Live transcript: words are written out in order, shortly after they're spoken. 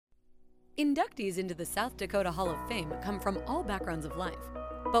Inductees into the South Dakota Hall of Fame come from all backgrounds of life,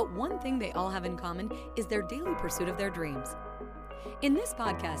 but one thing they all have in common is their daily pursuit of their dreams. In this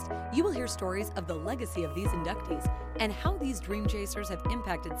podcast, you will hear stories of the legacy of these inductees and how these dream chasers have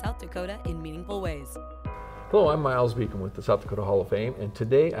impacted South Dakota in meaningful ways. Hello, I'm Miles Beacom with the South Dakota Hall of Fame, and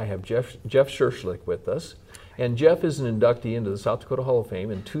today I have Jeff Scherschlich with us. And Jeff is an inductee into the South Dakota Hall of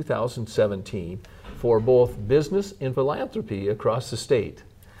Fame in 2017 for both business and philanthropy across the state.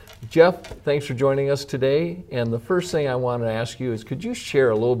 Jeff, thanks for joining us today. And the first thing I want to ask you is, could you share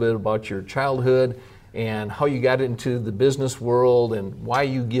a little bit about your childhood and how you got into the business world and why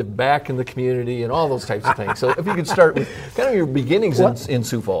you give back in the community and all those types of things? So if you could start with kind of your beginnings in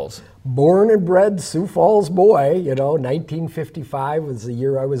Sioux Falls. Born and bred Sioux Falls boy, 1955 was the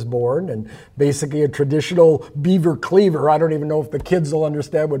year I was born, and basically a traditional beaver cleaver. I don't even know if the kids will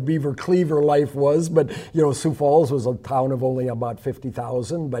understand what beaver cleaver life was, but Sioux Falls was a town of only about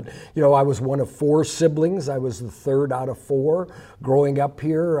 50,000. But I was one of four siblings. I was the third out of four growing up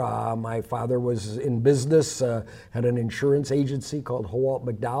here. My father was in business, had an insurance agency called Howalt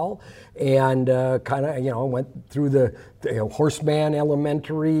McDowell, and went through the Horseman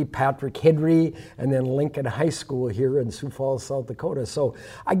Elementary, Patrick Henry, and then Lincoln High School here in Sioux Falls, South Dakota. So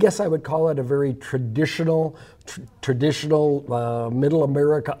I guess I would call it a very traditional middle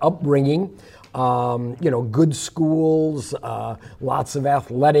America upbringing. Good schools, lots of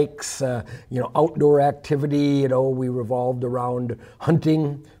athletics, outdoor activity. We revolved around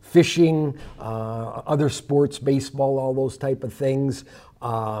hunting, fishing, other sports, baseball, all those type of things.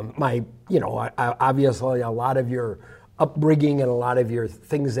 Obviously a lot of your upbringing and a lot of your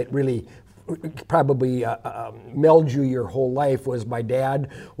things that really probably meld you your whole life was my dad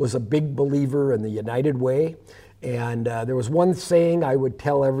was a big believer in the United Way. And there was one saying I would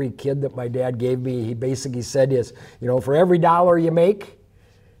tell every kid that my dad gave me. He basically said is, for every dollar you make,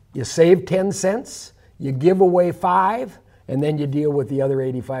 you save 10 cents, you give away 5, and then you deal with the other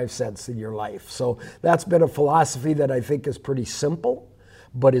 85 cents in your life. So that's been a philosophy that I think is pretty simple,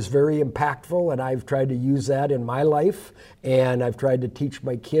 but is very impactful, and I've tried to use that in my life, and I've tried to teach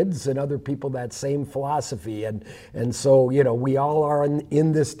my kids and other people that same philosophy. And so, we all are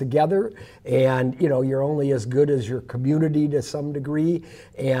in this together, and, you're only as good as your community to some degree.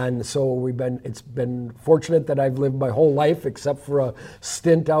 And so it's been fortunate that I've lived my whole life, except for a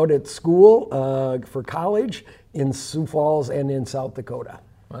stint out at school for college in Sioux Falls and in South Dakota.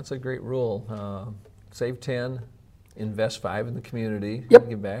 Well, that's a great rule. Save 10. Invest 5 in the community, yep.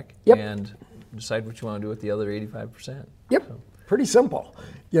 Give back, yep. And decide what you want to do with the other 85%. Yep, so. Pretty simple.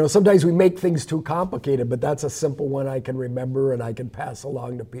 Sometimes we make things too complicated, but that's a simple one I can remember and I can pass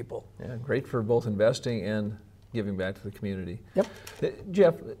along to people. Yeah, great for both investing and giving back to the community. Yep.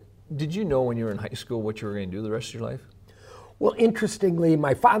 Jeff, did you know when you were in high school what you were going to do the rest of your life? Well, interestingly,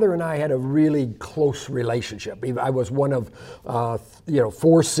 my father and I had a really close relationship. I was one of,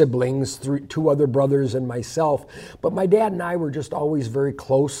 4 siblings, 2 other brothers and myself. But my dad and I were just always very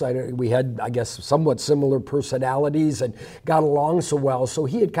close. We had, I guess, somewhat similar personalities and got along so well. So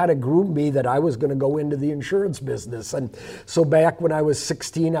he had kind of groomed me that I was going to go into the insurance business. And so back when I was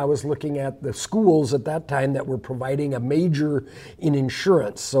 16, I was looking at the schools at that time that were providing a major in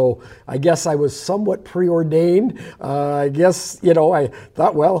insurance. So I guess I was somewhat preordained. I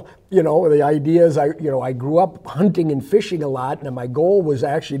thought, well, the idea is I grew up hunting and fishing a lot, and my goal was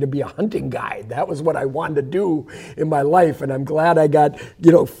actually to be a hunting guide. That was what I wanted to do in my life, and I'm glad I got,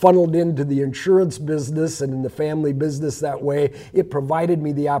 funneled into the insurance business and in the family business that way. It provided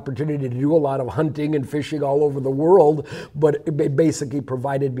me the opportunity to do a lot of hunting and fishing all over the world, but it basically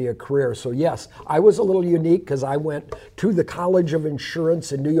provided me a career. So yes, I was a little unique because I went to the College of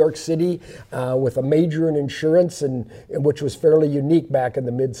Insurance in New York City with a major in insurance, and which was fairly unique back in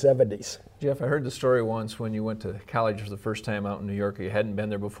the mid-70s. Jeff, I heard the story once when you went to college for the first time out in New York. You hadn't been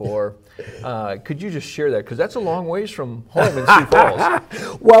there before. Could you just share that? Because that's a long ways from home in Sioux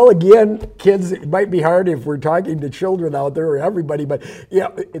Falls. Well, again, kids, it might be hard if we're talking to children out there or everybody, but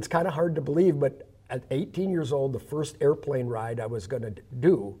it's kind of hard to believe. But at 18 years old, the first airplane ride I was going to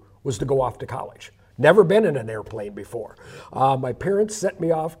do was to go off to college. Never been in an airplane before. My parents sent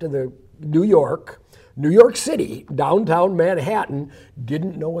me off to New York City, downtown Manhattan.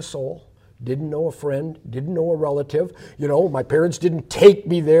 Didn't know a soul, didn't know a friend, didn't know a relative. My parents didn't take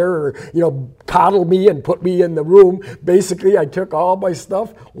me there or, coddle me and put me in the room. Basically, I took all my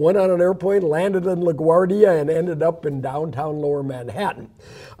stuff, went on an airplane, landed in LaGuardia, and ended up in downtown Lower Manhattan.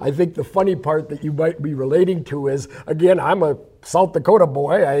 I think the funny part that you might be relating to is, again, I'm a South Dakota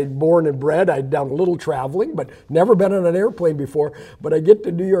boy. I born and bred. I'd done a little traveling, but never been on an airplane before. But I get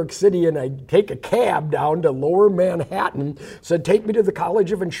to New York City and I take a cab down to Lower Manhattan. Said, take me to the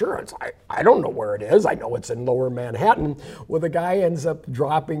College of Insurance. I don't know where it is. I know it's in Lower Manhattan. Well, the guy ends up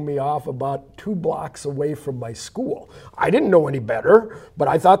dropping me off about 2 blocks away from my school. I didn't know any better, but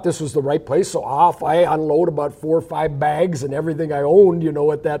I thought this was the right place. So off I unload about 4 or 5 bags and everything I owned,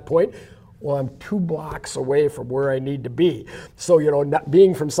 at that point. Well, I'm 2 blocks away from where I need to be. So, not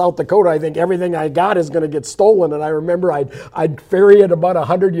being from South Dakota, I think everything I got is going to get stolen. And I remember I'd ferry it about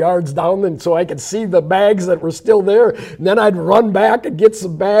 100 yards down, and so I could see the bags that were still there. And then I'd run back and get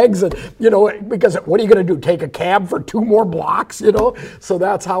some bags, and because what are you going to do? Take a cab for 2 more blocks? So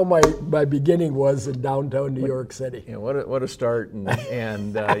that's how my beginning was in downtown New York City. What a start!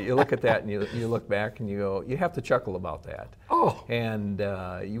 And you look at that and you look back and you go, you have to chuckle about that. Oh. And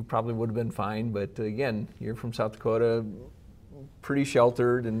you probably would have been fine, but again, you're from South Dakota, pretty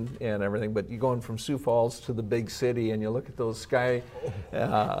sheltered and everything, but you're going from Sioux Falls to the big city and you look at those sky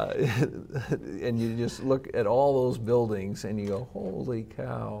and you just look at all those buildings and you go, holy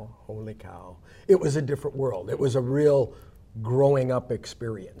cow. Holy cow. It was a different world. It was a real growing up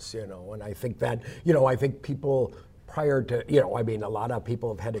experience, and I think that, I think people prior to, a lot of people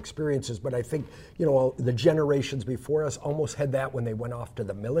have had experiences, but I think, the generations before us almost had that when they went off to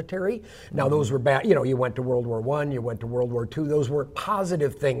the military. Now, those were bad, you went to World War I, you went to World War II, those were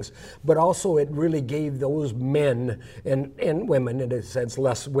positive things, but also it really gave those men and women, in a sense,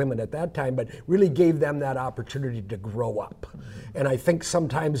 less women at that time, but really gave them that opportunity to grow up. And I think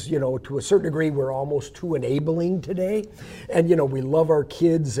sometimes, to a certain degree, we're almost too enabling today. And, we love our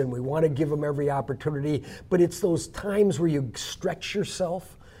kids and we want to give them every opportunity, but it's those times where you stretch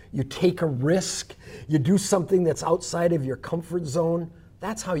yourself, you take a risk, you do something that's outside of your comfort zone.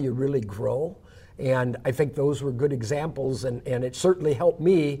 That's how you really grow. And I think those were good examples, and it certainly helped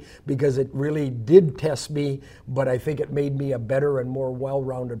me because it really did test me, but I think it made me a better and more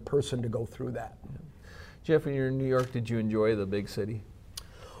well-rounded person to go through that. Jeff, when you're in New York, did you enjoy the big city?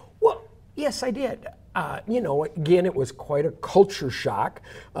 Well, yes, I did. Again, it was quite a culture shock.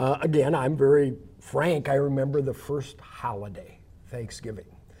 Again, I'm very frank. I remember the first holiday, Thanksgiving.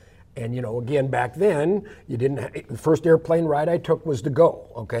 And, again, back then, the first airplane ride I took was to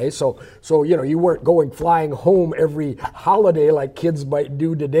go, okay? So you weren't flying home every holiday like kids might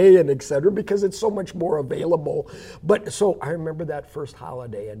do today and et cetera, because it's so much more available. But so I remember that first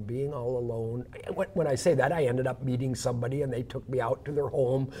holiday and being all alone. When I say that, I ended up meeting somebody and they took me out to their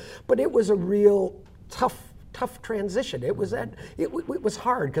home. But it was a real tough transition. It was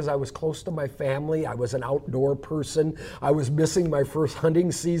hard because I was close to my family. I was an outdoor person. I was missing my first hunting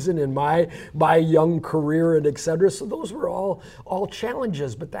season in my young career and et cetera. So those were all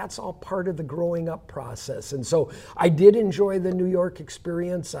challenges, but that's all part of the growing up process. And so I did enjoy the New York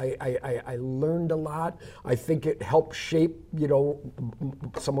experience. I learned a lot. I think it helped shape,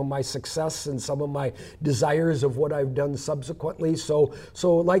 some of my success and some of my desires of what I've done subsequently. So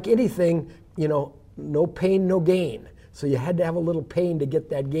like anything, no pain, no gain. So you had to have a little pain to get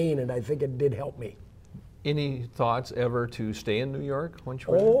that gain, and I think it did help me. Any thoughts ever to stay in New York once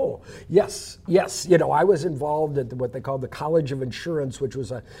you were there? Oh, yes. I was involved at what they called the College of Insurance, which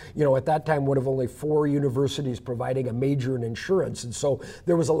was at that time, one of only 4 universities providing a major in insurance. And so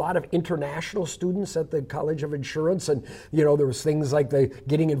there was a lot of international students at the College of Insurance, and, there was things like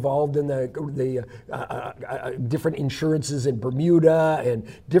getting involved in the different insurances in Bermuda and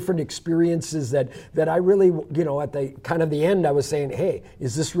different experiences that I really, at the kind of the end, I was saying, hey,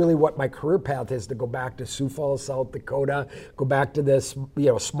 is this really what my career path is, to go back to Sioux Falls, South Dakota, go back to this,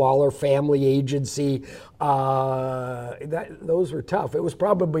 smaller family agency. Those were tough. It was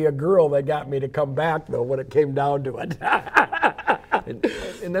probably a girl that got me to come back, though, when it came down to it.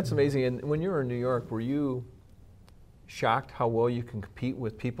 and that's amazing. And when you were in New York, were you shocked how well you can compete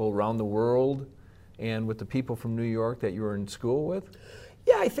with people around the world and with the people from New York that you were in school with?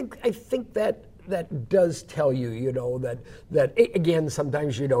 Yeah, I think that does tell you, that again,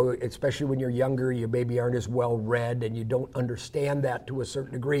 sometimes, especially when you're younger, you maybe aren't as well read and you don't understand that to a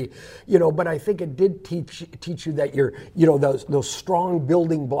certain degree, but I think it did teach you that you're, those strong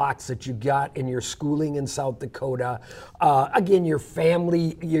building blocks that you got in your schooling in South Dakota, again, your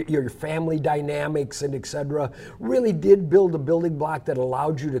family dynamics and et cetera, really did build a building block that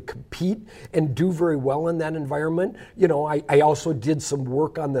allowed you to compete and do very well in that environment. I also did some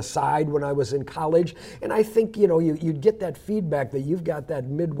work on the side when I was in college. college. And I think, you'd get that feedback that you've got that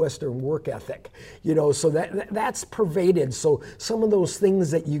Midwestern work ethic, so that's pervaded. So some of those things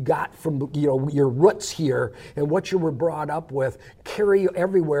that you got from, your roots here and what you were brought up with carry you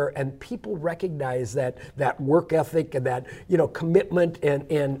everywhere. And people recognize that work ethic and that, commitment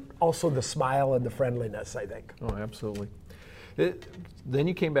and also the smile and the friendliness, I think. Oh, absolutely. Then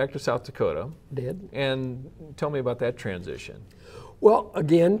you came back to South Dakota. Did. And tell me about that transition. Well,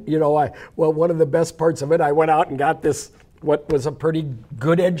 again, one of the best parts of it, I went out and got what was a pretty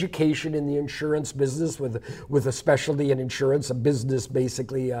good education in the insurance business with a specialty in insurance, a business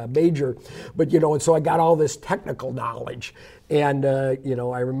basically major. But, and so I got all this technical knowledge. And,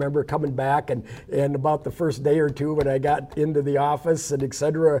 I remember coming back and about the first day or two when I got into the office and et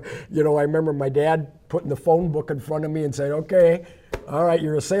cetera, I remember my dad putting the phone book in front of me and saying, okay, all right,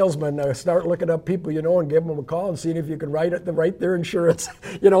 you're a salesman. Start looking up people and give them a call and seeing if you can write their insurance.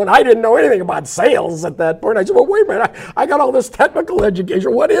 And I didn't know anything about sales at that point. I said, well, wait a minute, I got all this technical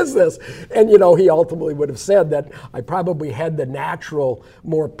education. What is this? And, he ultimately would have said that I probably had the natural,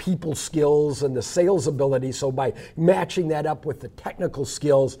 more people skills and the sales ability. So by matching that up with the technical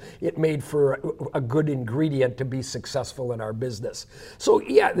skills, it made for a good ingredient to be successful in our business. So,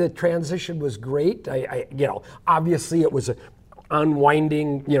 yeah, the transition was great. Obviously it was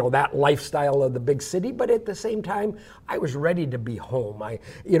unwinding, that lifestyle of the big city, but at the same time, I was ready to be home.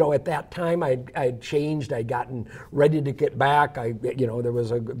 At that time, I'd changed. I'd gotten ready to get back. There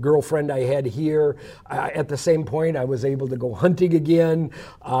was a girlfriend I had here. At the same point, I was able to go hunting again.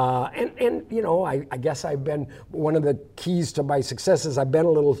 I guess I've been, one of the keys to my success is I've been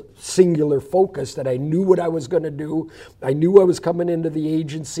a little singular focused, that I knew what I was going to do. I knew I was coming into the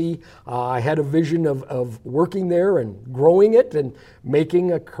agency. I had a vision of working there and growing it and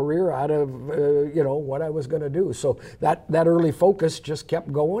making a career out of what I was going to do. So that early focus just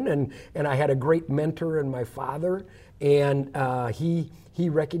kept going, and I had a great mentor in my father, and he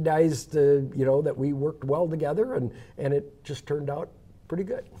recognized that we worked well together, and it just turned out pretty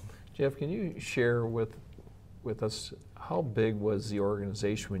good. Jeff, can you share with us how big was the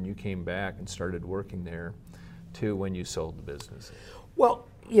organization when you came back and started working there to when you sold the business? Well,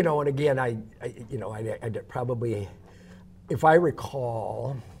 and again, I probably, if I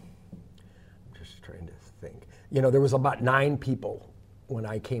recall, I'm just trying to think, there was about 9 people when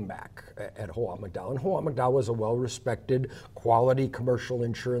I came back at Howat McDowell. And Howat McDowell was a well-respected, quality commercial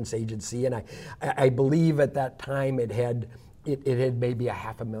insurance agency, and I believe at that time it had maybe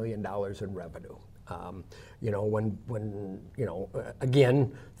 $500,000 in revenue.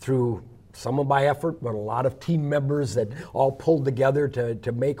 Again, through some of my effort, but a lot of team members that all pulled together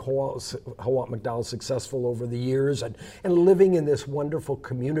to make Howat McDowell successful over the years, and living in this wonderful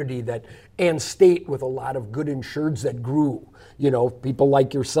community and state with a lot of good insureds that grew. People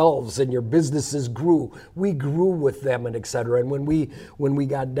like yourselves and your businesses grew. We grew with them and et cetera. And when we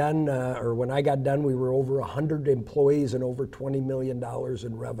got done, when I got done, we were over 100 employees and over $20 million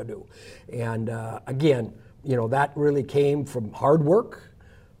in revenue. And again, that really came from hard work,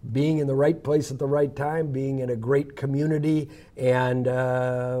 being in the right place at the right time, being in a great community, and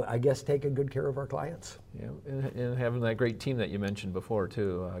I guess taking good care of our clients. Yeah, and having that great team that you mentioned before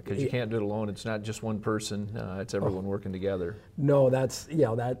too, because you can't do it alone. It's not just one person; it's everyone working together. No, that's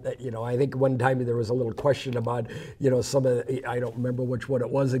I think one time there was a little question about some of I don't remember which one it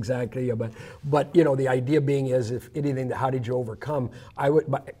was exactly, but the idea being is, if anything, how did you overcome?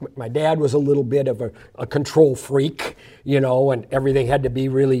 My dad was a little bit of a control freak, and everything had to be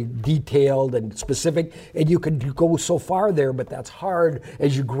really detailed and specific, and you could go so far there, but that's hard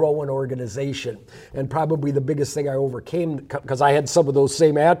as you grow an organization. And probably the biggest thing I overcame, because I had some of those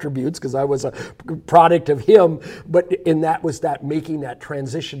same attributes, because I was a product of him, that was making that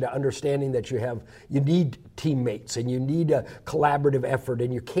transition to understanding that you need teammates and you need a collaborative effort,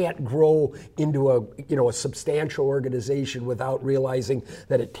 and you can't grow into a substantial organization without realizing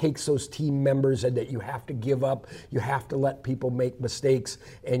that it takes those team members, and that you have to give up, you have to let people make mistakes,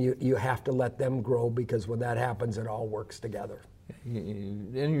 and you have to let them grow, because when that happens, it all works together.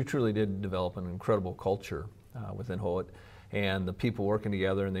 And you truly did develop an incredible culture within Howat, and the people working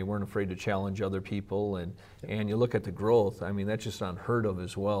together, and they weren't afraid to challenge other people, and you look at the growth, I mean, that's just unheard of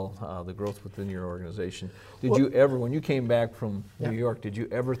as well, the growth within your organization. Did you ever, when you came back from New York, did you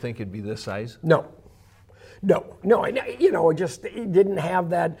ever think it'd be this size? No, just didn't have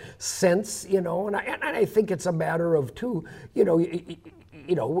that sense, and I think it's a matter of too,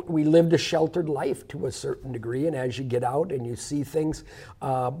 we lived a sheltered life to a certain degree, and as you get out and you see things,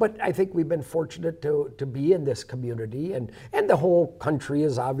 but I think we've been fortunate to be in this community, and the whole country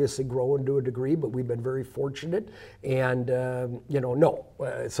has obviously grown to a degree, but we've been very fortunate, and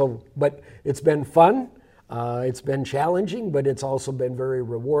but it's been fun. It's been challenging, but it's also been very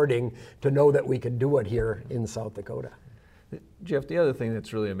rewarding to know that we can do it here in South Dakota. Jeff, the other thing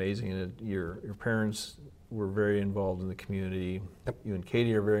that's really amazing is your parents were very involved in the community. Yep. You and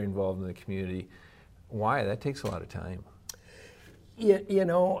Katie are very involved in the community. Why? That takes a lot of time.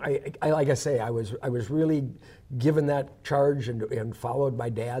 I like I say, I was really given that charge and followed my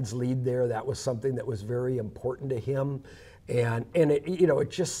dad's lead there. That was something that was very important to him. And it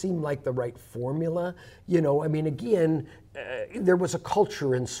just seemed like the right formula. Again, there was a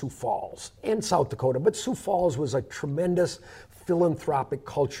culture in Sioux Falls and South Dakota, but Sioux Falls was a tremendous philanthropic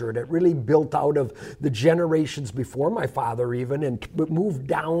culture that really built out of the generations before my father even, and moved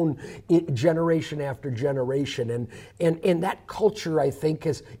down generation after generation. And that culture, I think,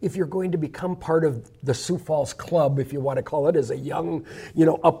 is, if you're going to become part of the Sioux Falls Club, if you want to call it, as a young,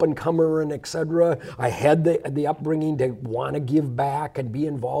 up-and-comer and et cetera, I had the upbringing to want to give back and be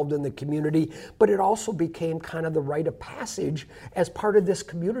involved in the community, but it also became kind of the rite of passage as part of this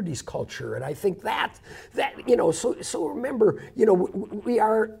community's culture. And I think so remember, we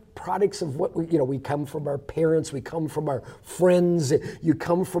are products of what we come from our parents, we come from our friends, you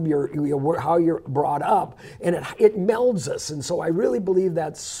come from how you're brought up, and it melds us. And so I really believe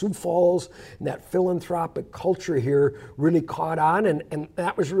that Sioux Falls and that philanthropic culture here really caught on, and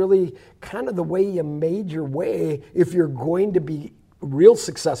that was really kind of the way you made your way. If you're going to be real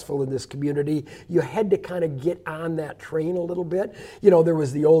successful in this community, you had to kind of get on that train a little bit. There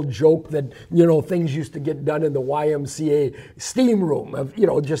was the old joke that, things used to get done in the YMCA steam room of,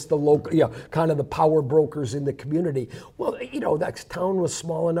 just the local, kind of the power brokers in the community. Well, that town was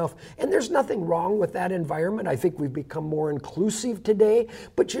small enough, and there's nothing wrong with that environment. I think we've become more inclusive today,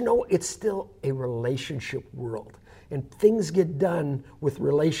 but it's still a relationship world. And things get done with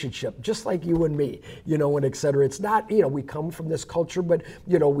relationship, just like you and me, and et cetera. It's not, we come from this culture, but,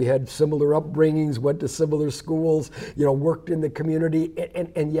 we had similar upbringings, went to similar schools, worked in the community,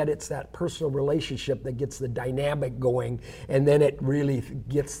 and yet it's that personal relationship that gets the dynamic going, and then it really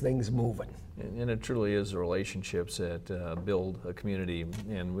gets things moving. And it truly is the relationships that build a community.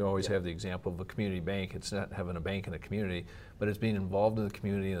 And we always have the example of a community bank. It's not having a bank in a community, but it's being involved in the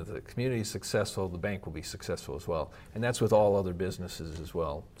community. And if the community is successful, the bank will be successful as well. And that's with all other businesses as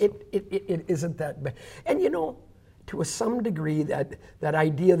well. So. It isn't that bad. And to some degree, that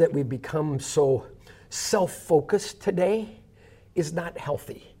idea that we've become so self-focused today is not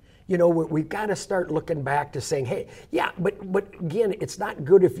healthy. We've got to start looking back to saying, hey, but again, it's not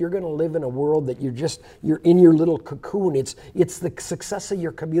good if you're going to live in a world that you're in your little cocoon. It's the success of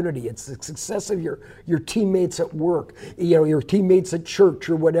your community. It's the success of your teammates at work, your teammates at church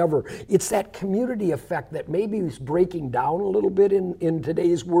or whatever. It's that community effect that maybe is breaking down a little bit in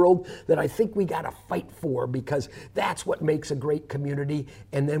today's world that I think we got to fight for, because that's what makes a great community.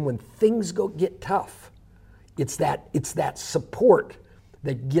 And then when things get tough, it's that support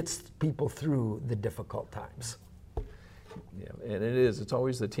that gets people through the difficult times. Yeah, and it's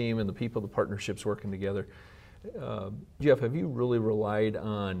always the team and the people, the partnerships working together. Jeff, have you really relied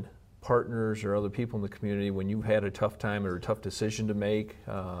on partners or other people in the community when you've had a tough time or a tough decision to make,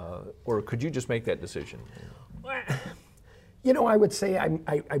 or could you just make that decision? I would say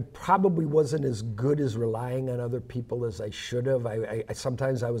I probably wasn't as good as relying on other people as I should have.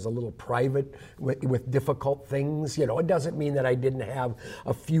 Sometimes I was a little private with difficult things. It doesn't mean that I didn't have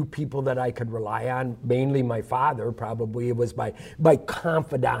a few people that I could rely on. Mainly my father, probably. It was my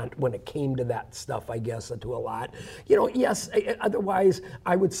confidant when it came to that stuff, I guess, to a lot. Yes, otherwise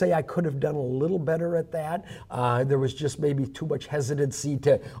I would say I could have done a little better at that. There was just maybe too much hesitancy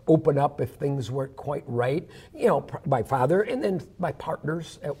to open up if things weren't quite right. My father, and then my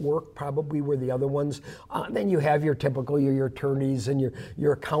partners at work probably were the other ones. Then you have your typical, your attorneys and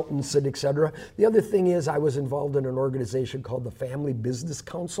your accountants and et cetera. The other thing is I was involved in an organization called the Family Business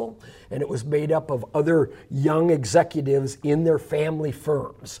Council, and it was made up of other young executives in their family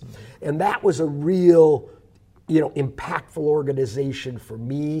firms. And that was a real impactful organization for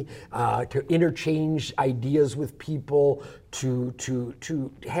me, to interchange ideas with people,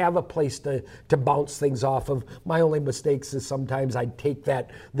 to have a place to bounce things off of. My only mistakes is sometimes I'd take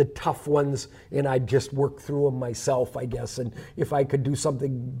the tough ones and I'd just work through them myself, I guess. And if I could do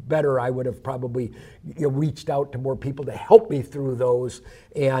something better, I would have probably reached out to more people to help me through those.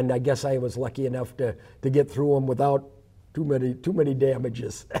 And I guess I was lucky enough to get through them without Too many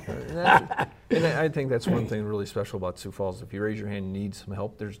damages. And I think that's one thing really special about Sioux Falls. If you raise your hand and need some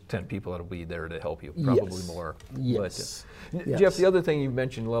help, there's 10 people that'll be there to help you, probably more. Yes. But, Jeff, the other thing you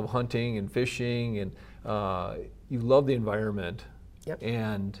mentioned, you love hunting and fishing, and you love the environment. Yep.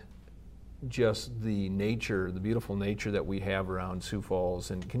 And just the nature, the beautiful nature that we have around Sioux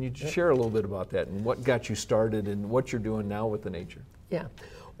Falls. And can you share a little bit about that and what got you started and what you're doing now with the nature? Yeah.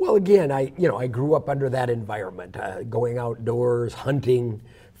 Well, again, I grew up under that environment, going outdoors, hunting,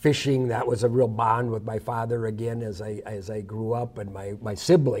 fishing. That was a real bond with my father again as I grew up, and my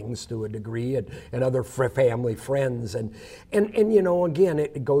siblings to a degree, and other family friends, and again,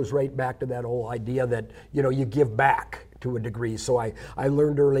 it goes right back to that whole idea that you give back to a degree. So I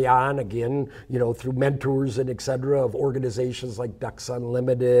learned early on, again, through mentors and et cetera, of organizations like Ducks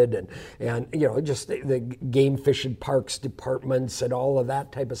Unlimited and just the game fishing parks departments and all of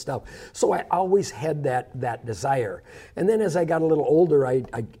that type of stuff. So I always had that desire. And then as I got a little older, I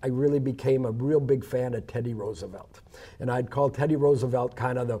really became a real big fan of Teddy Roosevelt. And I'd call Teddy Roosevelt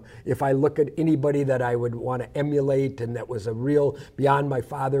kind of if I look at anybody that I would want to emulate and that was a real, beyond my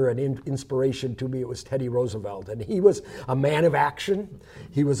father, an inspiration to me, it was Teddy Roosevelt. And he was a man of action.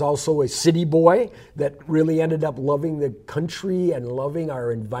 He was also a city boy that really ended up loving the country and loving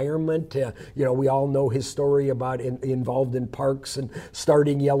our environment. We all know his story about involved in parks and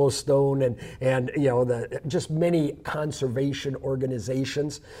starting Yellowstone and just many conservation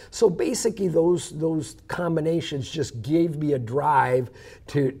organizations. So basically those combinations just gave me a drive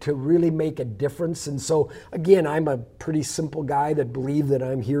to really make a difference. And so again, I'm a pretty simple guy that believe that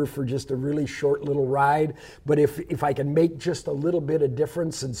I'm here for just a really short little ride. But if I can make just a little bit of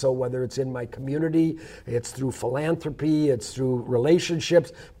difference, and so whether it's in my community, it's through philanthropy, it's through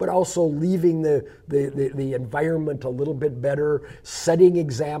relationships, but also leaving the environment a little bit better, setting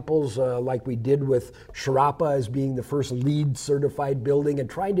examples like we did with Sharapa as being the first LEED certified building, and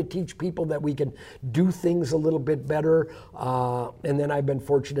trying to teach people that we can do things a little bit better. And then I've been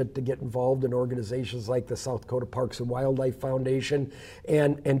fortunate to get involved in organizations like the South Dakota Parks and Wildlife Foundation,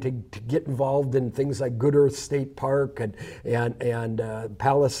 and to get involved in things like Good Earth State Park and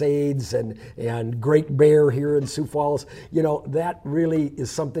Palisades and Great Bear here in Sioux Falls. That really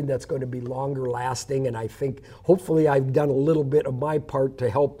is something that's going to be longer lasting, and I think hopefully I've done a little bit of my part to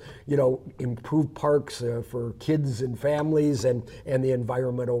help improve parks for kids and families and the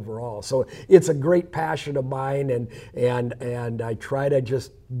environment overall. So it's a great passion of mine, and I try to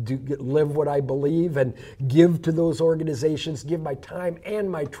just live what I believe and give to those organizations, give my time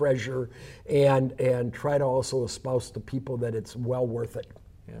and my treasure, and try to also espouse to people that it's well worth it.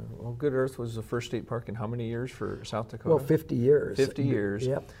 Yeah. Well, Good Earth was the first state park in how many years for South Dakota? Well, 50 years. 50 years.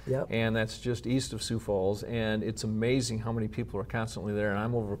 Yep. And that's just east of Sioux Falls. And it's amazing how many people are constantly there. And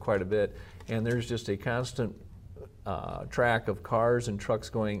I'm over quite a bit. And there's just a constant track of cars and trucks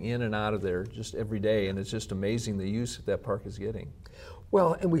going in and out of there just every day. And it's just amazing the use that park is getting.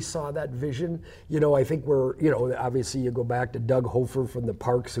 Well, and we saw that vision. I think obviously you go back to Doug Hofer from the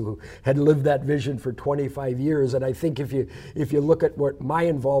parks, who had lived that vision for 25 years. And I think if you look at what my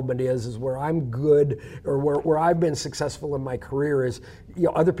involvement is where I'm good, or where I've been successful in my career is,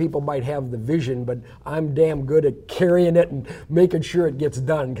 other people might have the vision, but I'm damn good at carrying it and making sure it gets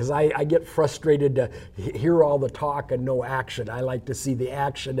done, because I get frustrated to hear all the talk and no action. I like to see the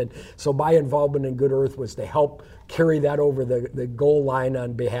action. And so my involvement in Good Earth was to help carry that over the goal line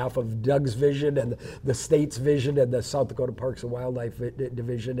on behalf of Doug's vision and the state's vision and the South Dakota Parks and Wildlife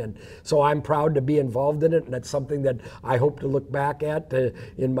Division. And so I'm proud to be involved in it, and that's something that I hope to look back at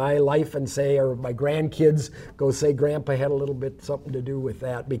in my life and say, or my grandkids go say, Grandpa had a little bit something to do with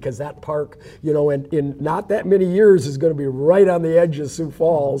that, because that park, in not that many years is going to be right on the edge of Sioux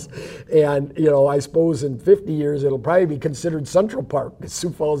Falls. And, I suppose in 50 years it'll probably be considered Central Park, because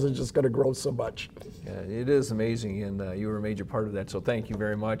Sioux Falls is just going to grow so much. Yeah, it is amazing, and you were a major part of that, so thank you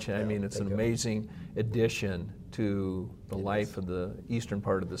very much. I mean, it's an amazing addition to the life of the eastern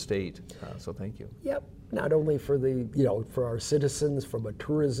part of the state, so thank you. Yep, not only for for our citizens, from a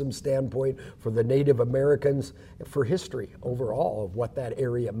tourism standpoint, for the Native Americans, for history overall of what that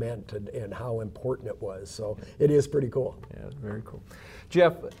area meant and how important it was. So it is pretty cool. Yeah, very cool.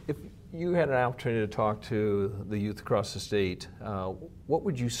 Jeff, if you had an opportunity to talk to the youth across the state, what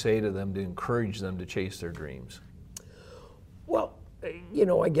would you say to them to encourage them to chase their dreams? Well,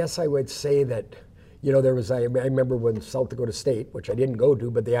 I guess I would say that, I remember when South Dakota State, which I didn't go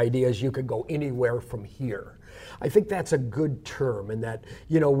to, but the idea is you could go anywhere from here. I think that's a good term, and that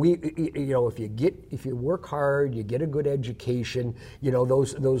if you work hard, you get a good education, the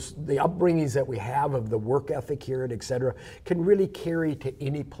upbringings that we have of the work ethic here and et cetera can really carry to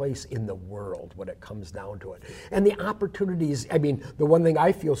any place in the world when it comes down to it. And the opportunities, the one thing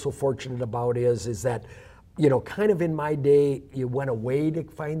I feel so fortunate about is that kind of in my day, you went away to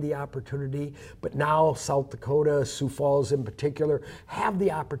find the opportunity, but now South Dakota, Sioux Falls in particular, have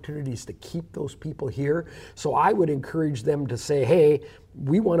the opportunities to keep those people here. So I would encourage them to say, hey,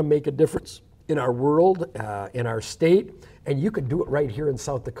 we want to make a difference in our world, in our state, and you can do it right here in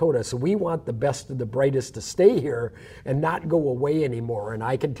South Dakota. So we want the best and the brightest to stay here and not go away anymore. And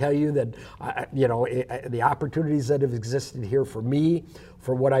I can tell you that, the opportunities that have existed here for me,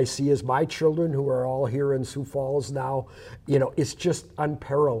 for what I see as my children who are all here in Sioux Falls now, it's just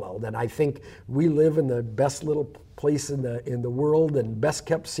unparalleled. And I think we live in the best little place in the world and best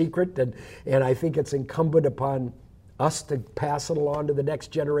kept secret. And I think it's incumbent upon us to pass it along to the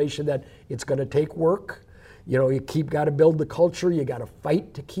next generation that it's going to take work. You got to build the culture. You got to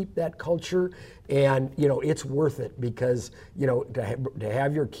fight to keep that culture, and it's worth it because to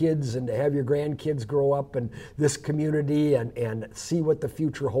have your kids and to have your grandkids grow up in this community and see what the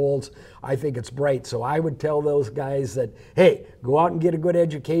future holds. I think it's bright. So I would tell those guys that, hey, go out and get a good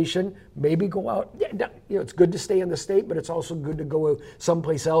education. Maybe go out. It's good to stay in the state, but it's also good to go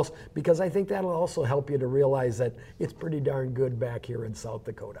someplace else because I think that'll also help you to realize that it's pretty darn good back here in South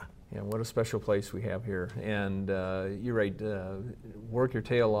Dakota. Yeah, what a special place we have here. And you're right, work your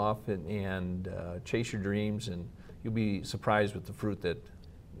tail off and chase your dreams, and you'll be surprised with the fruit that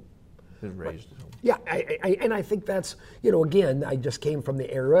is raised. Yeah, and I think that's, again, I just came from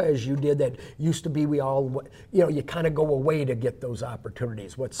the era, as you did, that used to be we all, you kind of go away to get those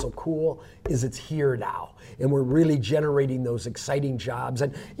opportunities. What's so cool is it's here now, and we're really generating those exciting jobs.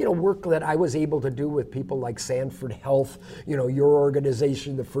 And, work that I was able to do with people like Sanford Health, your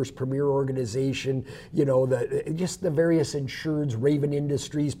organization, the first premier organization, just the various insureds, Raven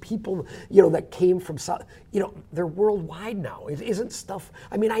Industries, people, that came from, they're worldwide now. It isn't stuff,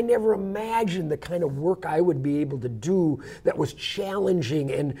 I never imagined the kind of work I would be able to do that was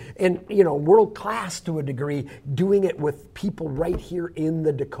challenging and world class to a degree, doing it with people right here in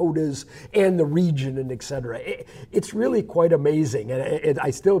the Dakotas and the region and et cetera. It's really quite amazing, and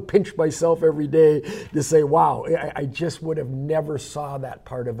I still pinch myself every day to say, wow, I just would have never saw that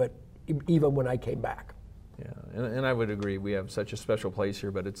part of it even when I came back. Yeah, and I would agree. We have such a special place here,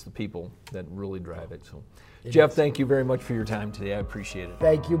 but it's the people that really drive it. So, Jeff, thank you very much for your time today. I appreciate it.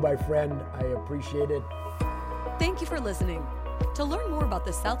 Thank you, my friend. I appreciate it. Thank you for listening. To learn more about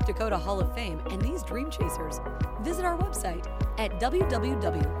the South Dakota Hall of Fame and these Dream Chasers, visit our website at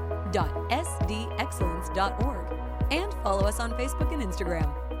www.sdexcellence.org and follow us on Facebook and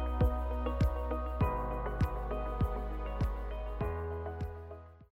Instagram.